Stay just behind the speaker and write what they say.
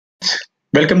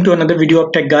Welcome to another video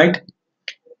of Tech Guide.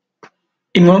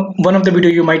 In one of the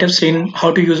video, you might have seen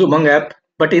how to use Umang app,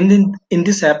 but in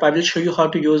this app, I will show you how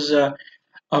to use a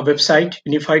website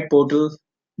unified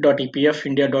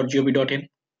portal.epfindia.gov.in.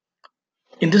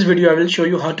 In this video, I will show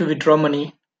you how to withdraw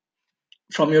money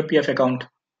from your PF account.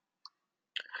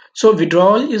 So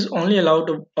withdrawal is only allowed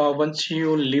once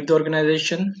you leave the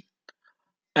organization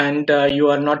and you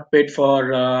are not paid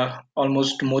for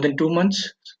almost more than 2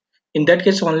 months. In that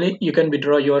case only, you can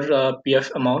withdraw your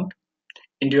PF amount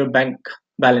into your bank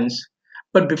balance.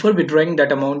 But before withdrawing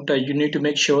that amount, you need to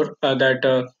make sure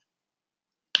that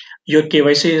your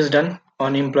KYC is done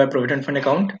on Employee Provident Fund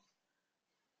account.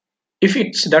 If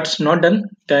that's not done,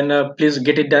 then please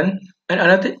get it done.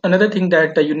 And another thing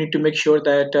that you need to make sure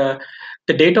that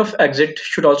the date of exit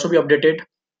should also be updated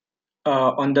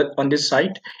on this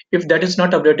site. If that is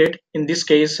not updated, in this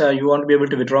case, you won't be able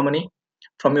to withdraw money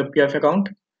from your PF account.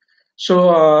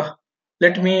 So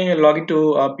let me log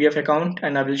into a PF account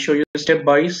and I will show you step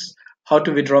by step how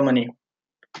to withdraw money.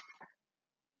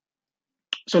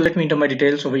 So let me enter my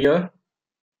details over here.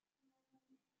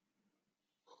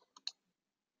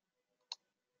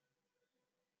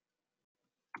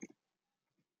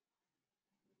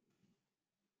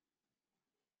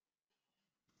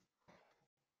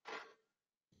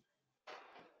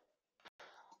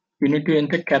 You need to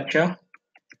enter captcha.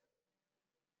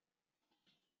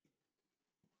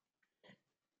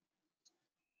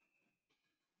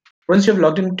 Once you've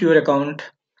logged into your account,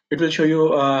 it will show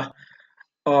you all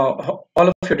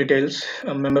of your details,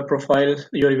 member profile,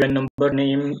 your event number,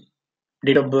 name,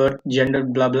 date of birth, gender,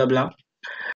 blah blah blah.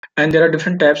 And there are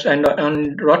different tabs, and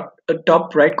on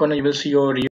top right corner you will see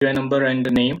your UN number and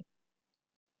the name.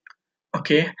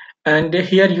 Okay, and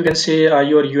here you can say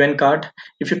your UN card.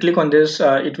 If you click on this,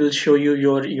 it will show you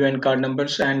your UN card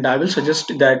numbers, and I will suggest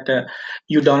that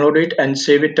you download it and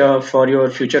save it for your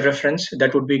future reference.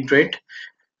 That would be great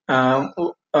uh,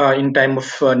 in time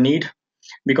of need,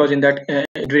 because in that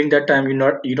during that time you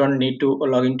don't need to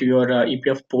log into your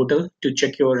EPF portal to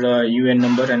check your UN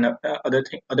number and other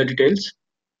details.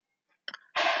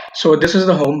 So this is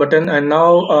the home button, and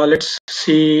now let's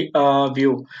see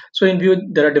view. So in view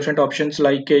there are different options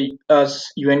like as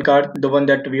UN card, the one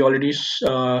that we already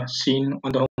seen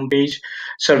on the home page.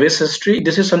 Service history, uh,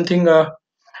 this is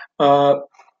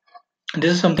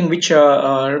something which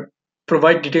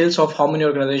provide details of how many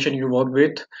organization you work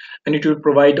with, and it will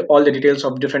provide all the details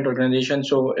of different organizations.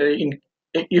 So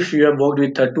if you have worked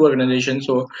with two organizations,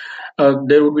 so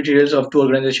there would be details of two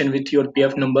organization with your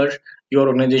PF number, your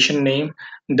organization name,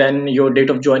 then your date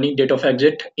of joining, date of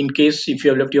exit, in case if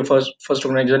you have left your first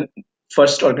organization,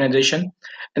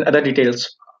 and other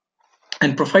details.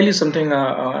 And profile is something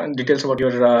details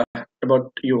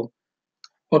about you.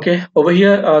 Okay, over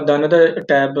here, the another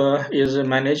tab is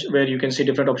manage, where you can see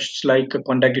different options like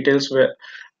contact details, where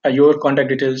your contact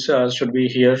details should be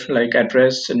here, like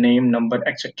address, name, number,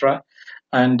 etc.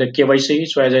 And the KYC.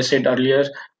 So as I said earlier,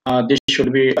 this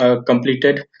should be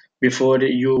completed before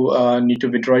you need to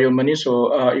withdraw your money.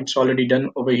 So it's already done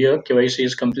over here. KYC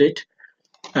is complete.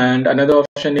 And another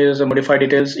option is modify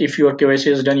details. If your KYC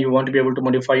is done, you want to be able to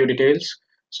modify your details.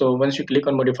 So once you click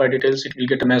on modify details, it will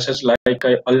get a message like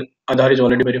Aadhaar is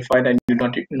already verified and you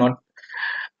not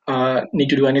need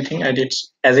to do anything,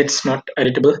 as it's not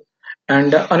editable.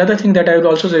 And another thing that I would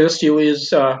also suggest you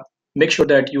is make sure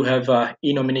that you have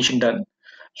e-nomination done.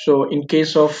 So in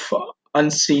case of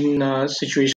unseen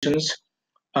situations,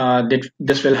 that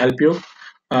this will help you,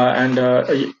 and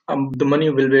the money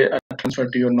will be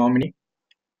transferred to your nominee.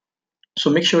 So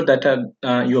make sure that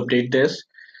you update this.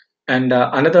 And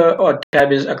another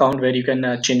tab is account, where you can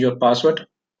change your password.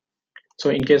 So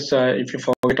in case if you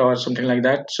forget or something like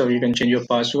that, so you can change your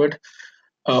password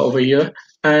over here.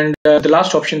 And the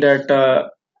last option that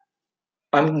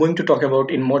I'm going to talk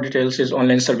about in more details is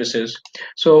online services.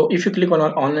 So if you click on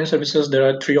online services, there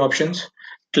are three options: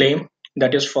 claim,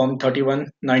 that is form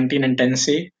 31, 19 and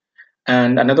 10C.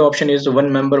 And another option is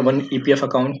one member, one EPF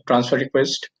account transfer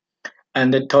request.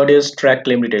 And the third is track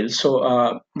claim details.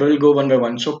 So we will go one by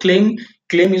one. So claim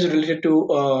is related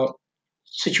to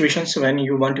situations when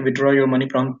you want to withdraw your money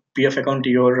from PF account to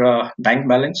your bank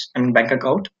balance and bank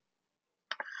account.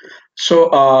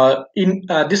 So in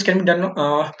this can be done.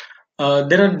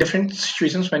 There are different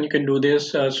situations when you can do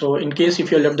this. So in case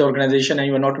if you left the organization and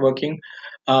you are not working,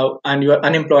 and you are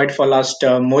unemployed for last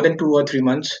more than 2 or 3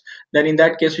 months, then in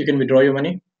that case you can withdraw your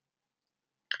money.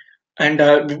 And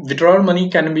withdrawal money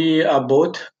can be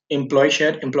both employer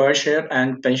share,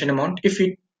 and pension amount. If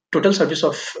it total service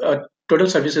of total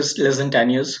service is less than 10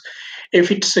 years, If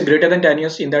it's greater than 10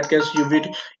 years, in that case,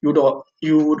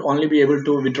 you would only be able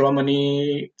to withdraw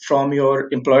money from your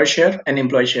employer share and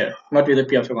employee share, not with the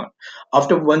PF account.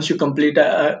 After once you complete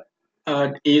a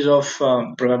age of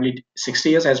probably 60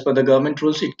 years, as per the government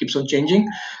rules, it keeps on changing.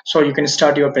 So you can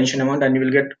start your pension amount and you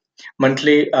will get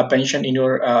monthly pension in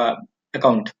your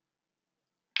account.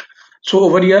 So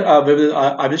over here, I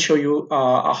will show you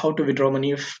how to withdraw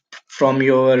money from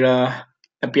your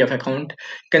PF account.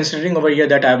 Considering over here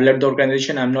that I've left the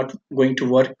organization, I'm not going to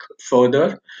work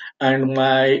further, and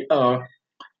my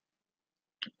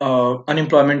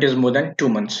unemployment is more than 2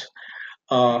 months.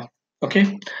 Uh,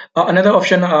 okay. Another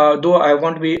option, though I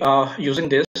won't be using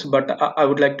this, but I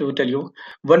would like to tell you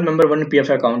one member, one PF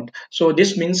account. So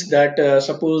this means that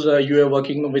suppose you are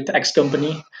working with X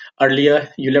company earlier,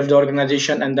 you left the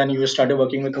organization and then you started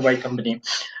working with a Y company.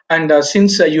 And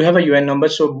since you have a UN number,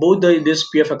 so both this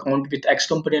PF account with X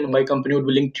company and Y company would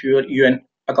be linked to your UN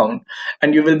account,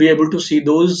 and you will be able to see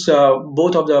those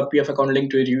both of the PF account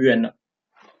linked to your UN,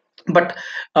 but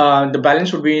the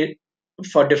balance would be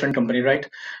for different company, right?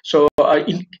 So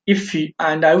if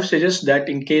and I would suggest that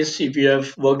in case if you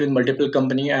have worked in multiple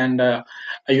company and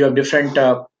you have different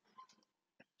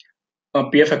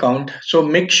PF account, so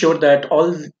make sure that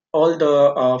all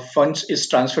the funds is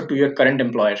transferred to your current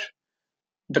employer,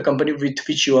 the company with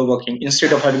which you are working,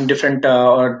 instead of having different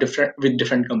or different with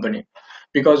different company,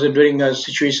 because during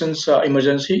situations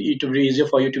emergency, it will be easier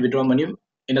for you to withdraw money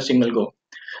in a single go.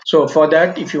 So for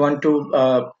that, if you want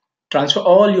to transfer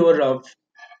all your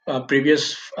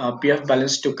previous PF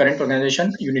balance to current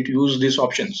organization, you need to use these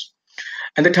options.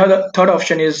 And the third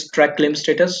option is track claim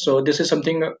status. So this is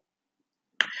something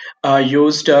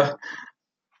used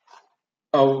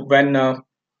when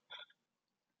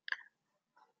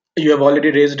you have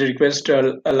already raised a request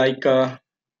like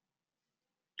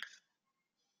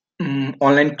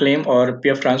online claim or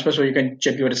PF transfer, so you can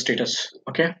check your status.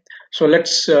 Okay, so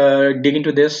let's dig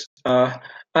into this.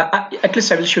 At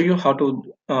least I will show you how to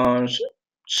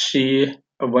see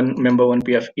a one member one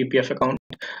PF EPF account.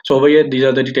 So over here, these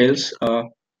are the details.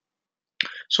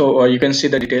 So you can see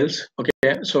the details.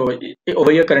 Okay, so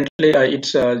over here currently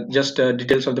it's just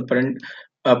details of the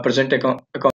present account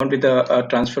with the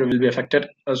transfer will be affected.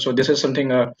 So this is something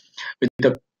with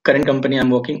the current company I'm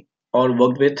working or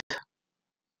worked with.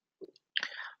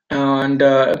 And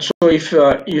so if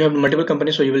you have multiple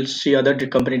companies, so you will see other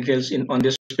company details in on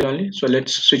this page only. So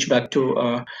let's switch back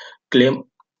to claim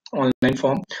online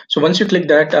form. So once you click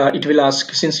that, it will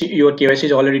ask, since your KYC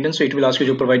is already done, so it will ask you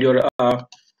to provide your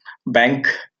bank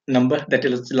number, that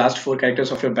is the last four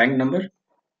characters of your bank number.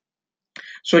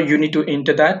 So you need to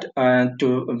enter that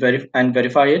to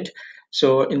verify it.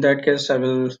 So in that case, I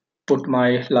will put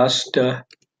my last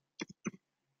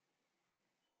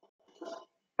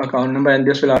account number, and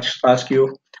this will ask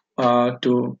you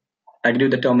to agree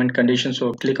the term and conditions.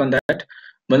 So click on that.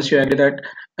 Once you agree that,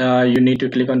 you need to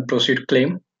click on proceed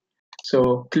claim.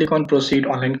 So click on proceed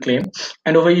online claim,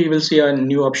 and over here you will see a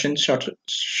new option,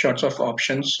 shots of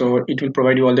options. So it will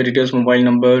provide you all the details: mobile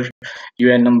number,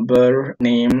 UN number,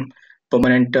 name,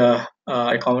 permanent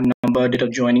account number, date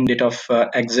of joining, date of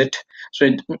exit.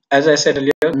 So as I said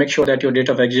earlier, make sure that your date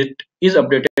of exit is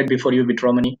updated before you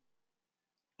withdraw money.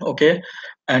 Okay,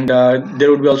 and there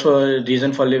would be also a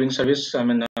reason for leaving service. I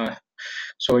mean,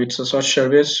 so it's a search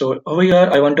service. So over here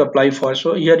I want to apply for,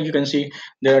 so here you can see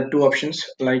there are two options,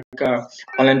 like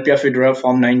online PF withdrawal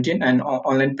form 19 and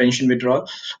online pension withdrawal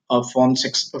form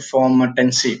 6 form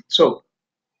 10C. So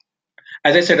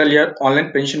as I said earlier,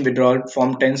 online pension withdrawal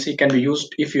form 10C can be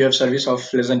used if you have service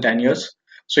of less than 10 years.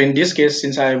 So in this case,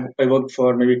 since I worked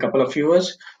for maybe a couple of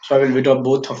years, so I will withdraw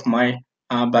both of my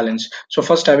balance. So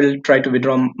first I will try to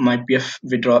withdraw my PF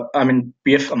withdraw, I mean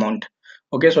PF amount.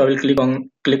 Okay, so I will click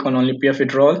on only PF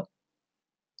withdrawal.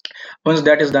 Once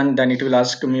that is done, then it will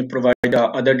ask me provide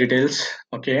other details.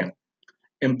 Okay,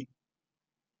 and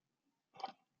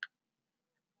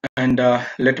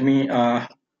let me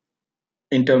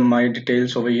enter my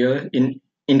details over here.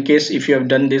 In case if you have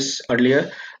done this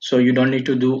earlier, so you don't need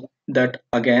to do that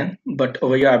again. But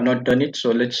over here I've not done it,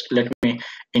 so let me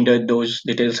enter those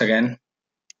details again.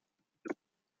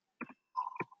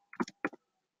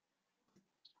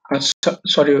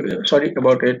 Sorry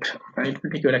about it. It will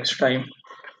take your extra time.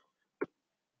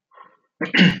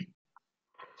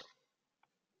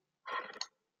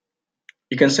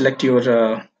 You can select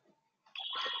your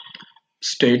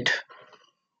state.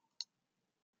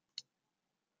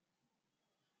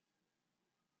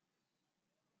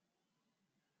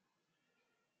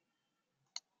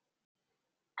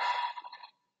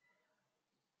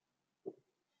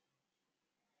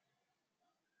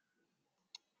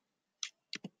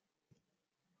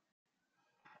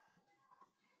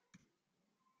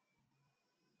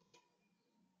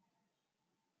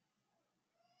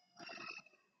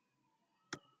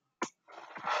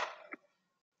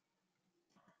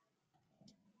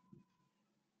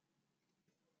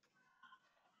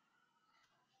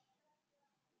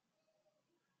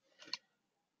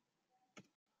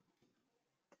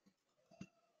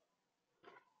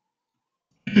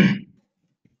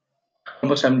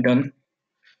 almost I'm done.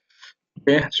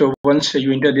 Okay, so once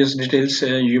you enter these details,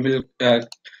 you will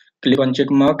click on check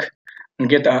mark and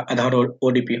get Aadhaar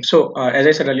or OTP. So as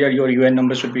I said earlier, your UN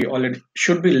number should be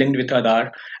linked with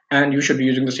Aadhaar, and you should be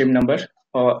using the same number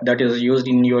that is used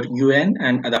in your UN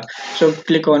and Aadhaar. So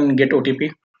click on get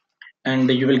OTP, and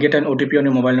you will get an OTP on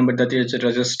your mobile number that is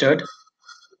registered.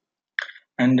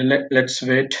 And let's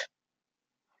wait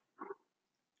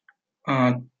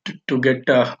to get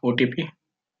OTP.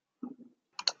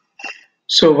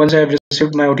 So once I have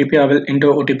received my OTP, I will enter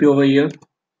OTP over here.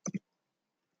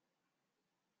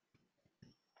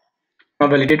 Now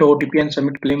validate OTP and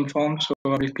submit claim form. So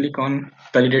I will click on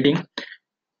validating.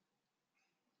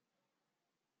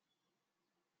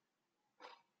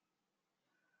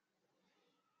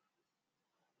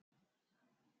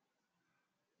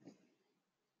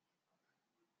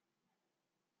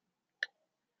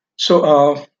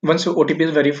 So once the OTP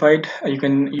is verified, you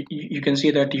can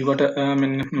see that you got a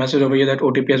message over here that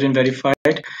OTP has been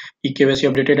verified, eKYC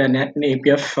updated, and an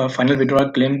EPF final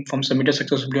withdrawal claim form submitted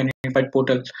successfully on unified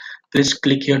portal. Please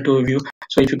click here to view.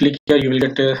 So if you click here, you will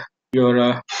get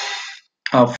your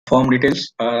form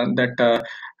details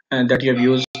that you have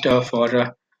used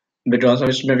for withdrawal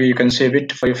service. Maybe you can save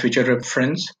it for your future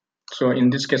reference. So in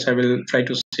this case, I will try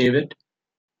to save it.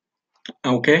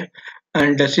 Okay,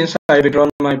 and since I withdrawn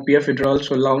my PF withdrawal,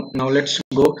 so now let's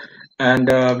go and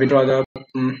withdraw the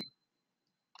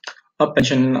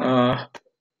pension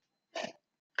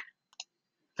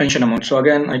pension amount. So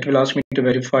again, it will ask me to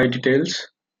verify details.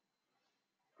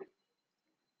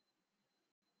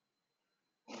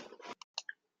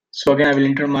 So again, I will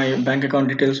enter my bank account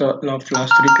details of last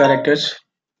 3 characters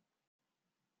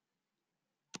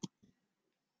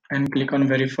and click on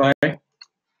verify.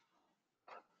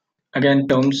 Again,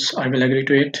 terms, I will agree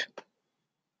to it.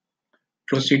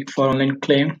 Proceed for online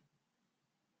claim.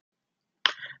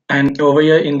 And over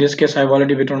here, in this case, I've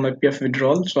already withdrawn my PF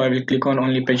withdrawal. So I will click on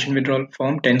only pension withdrawal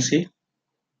form 10C.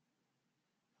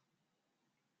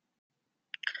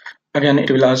 Again,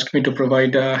 it will ask me to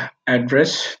provide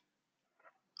address.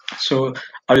 So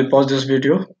I will pause this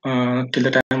video till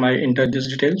the time I enter these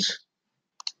details.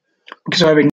 Okay, so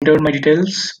I've entered my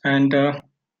details, and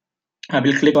I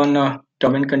will click on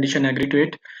term and condition, agree to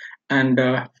it, and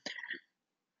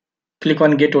click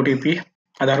on get OTP,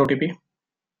 Aadhaar OTP.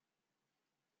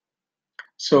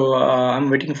 So I'm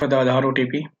waiting for the Aadhaar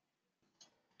OTP.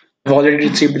 I've already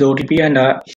received the OTP, and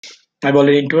I've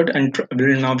already entered and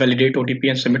will now validate OTP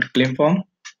and submit claim form.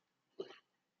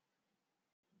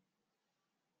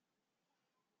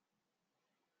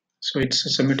 So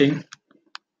it's submitting.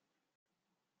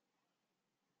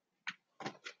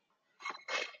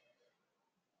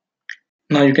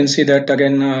 Now you can see that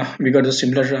again we got the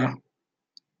similar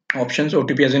options.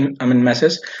 OTP as in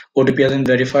message. OTP as in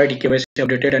verified, eKYC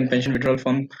updated, and pension withdrawal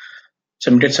form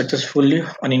submitted successfully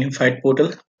on unified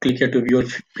portal. Click here to view your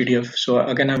PDF. So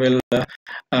again, I will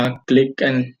click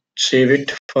and save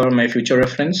it for my future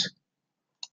reference.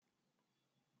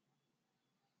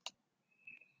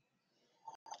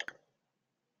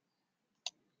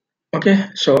 Okay,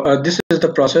 so this is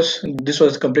the process. This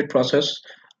was the complete process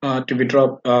to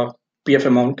withdraw PF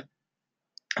amount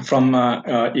from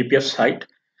EPF site.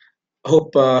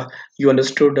 Hope you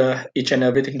understood each and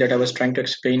everything that I was trying to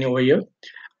explain over here.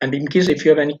 And in case if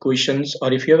you have any questions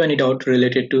or if you have any doubt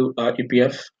related to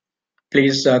EPF,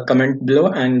 please comment below,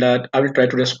 and I will try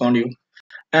to respond you.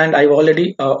 And I've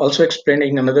already also explained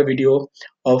in another video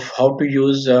of how to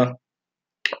use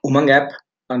Umang app,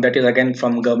 and that is again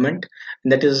from government.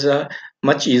 That is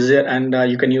much easier, and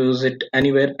you can use it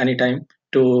anywhere, anytime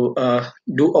to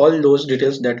do all those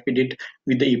details that we did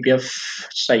with the EPF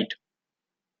site.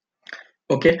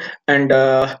 Okay, and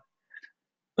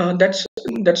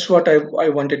that's what I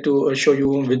wanted to show you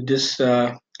with this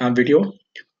video.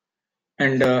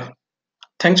 And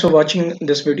thanks for watching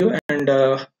this video, and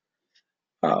uh,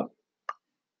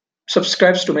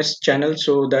 subscribes to my channel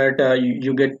so that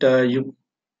you get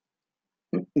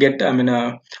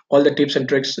all the tips and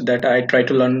tricks that I try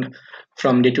to learn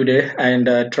from day to day,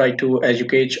 and try to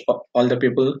educate all the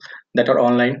people that are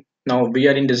online. Now we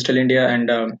are in digital India, and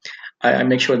I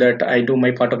make sure that I do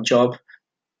my part of job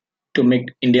to make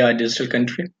India a digital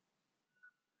country.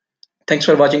 Thanks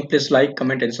for watching. Please like,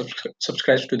 comment, and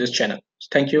subscribe to this channel.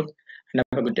 Thank you, and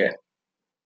have a good day.